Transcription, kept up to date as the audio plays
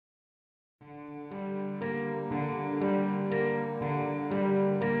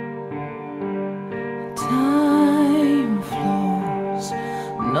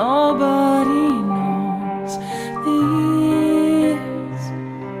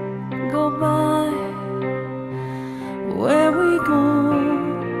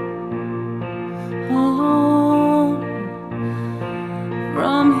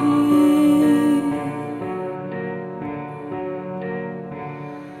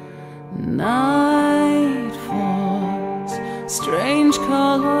Night falls, strange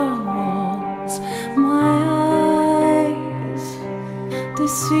color walls, my eyes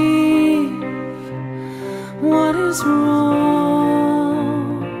deceive. What is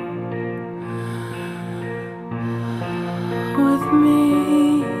wrong with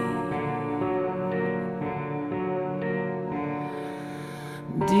me?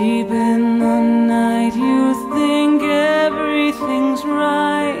 Deep in the night you think everything's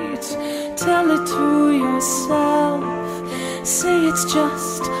right. Tell it to yourself, say it's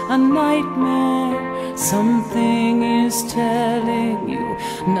just a nightmare. Something is telling you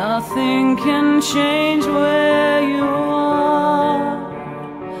nothing can change where you are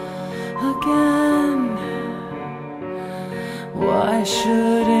again. Why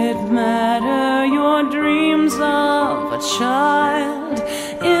should it matter? Your dreams of a child,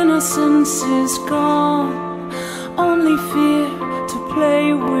 innocence is gone. Only fear to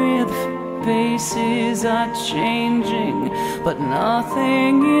play with. Faces are changing, but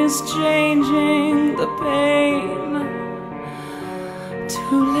nothing is changing the pain.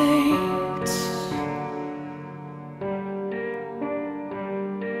 Too late.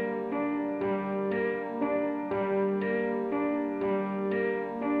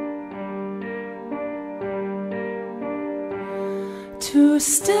 Two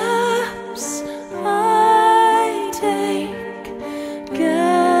steps I take,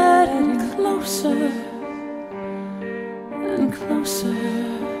 getting closer and closer,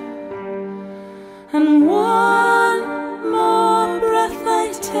 and one more breath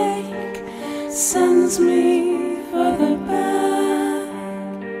I take sends me further back.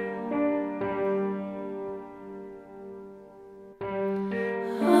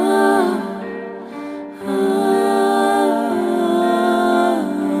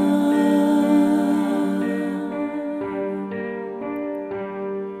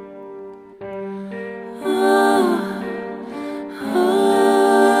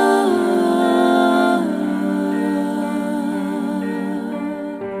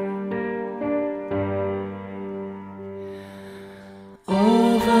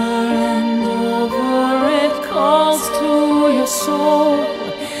 Soul,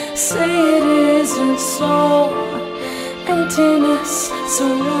 say it isn't so. Emptiness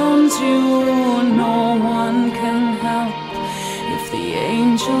surrounds you, no one can help if the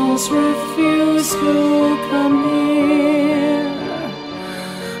angels refuse to come here.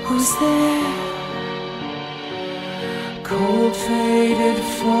 Who's there? Cold faded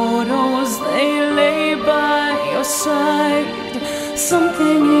photos, they lay by your side.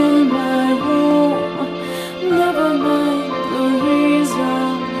 Something in my room, never mind the reason.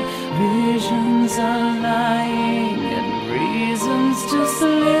 Visions are lying and reasons just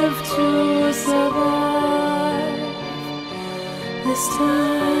live to survive. This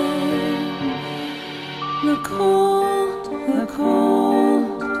time, the cold,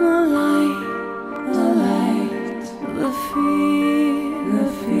 the light, the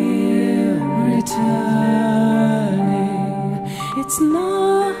fear returning.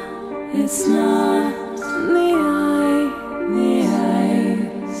 It's not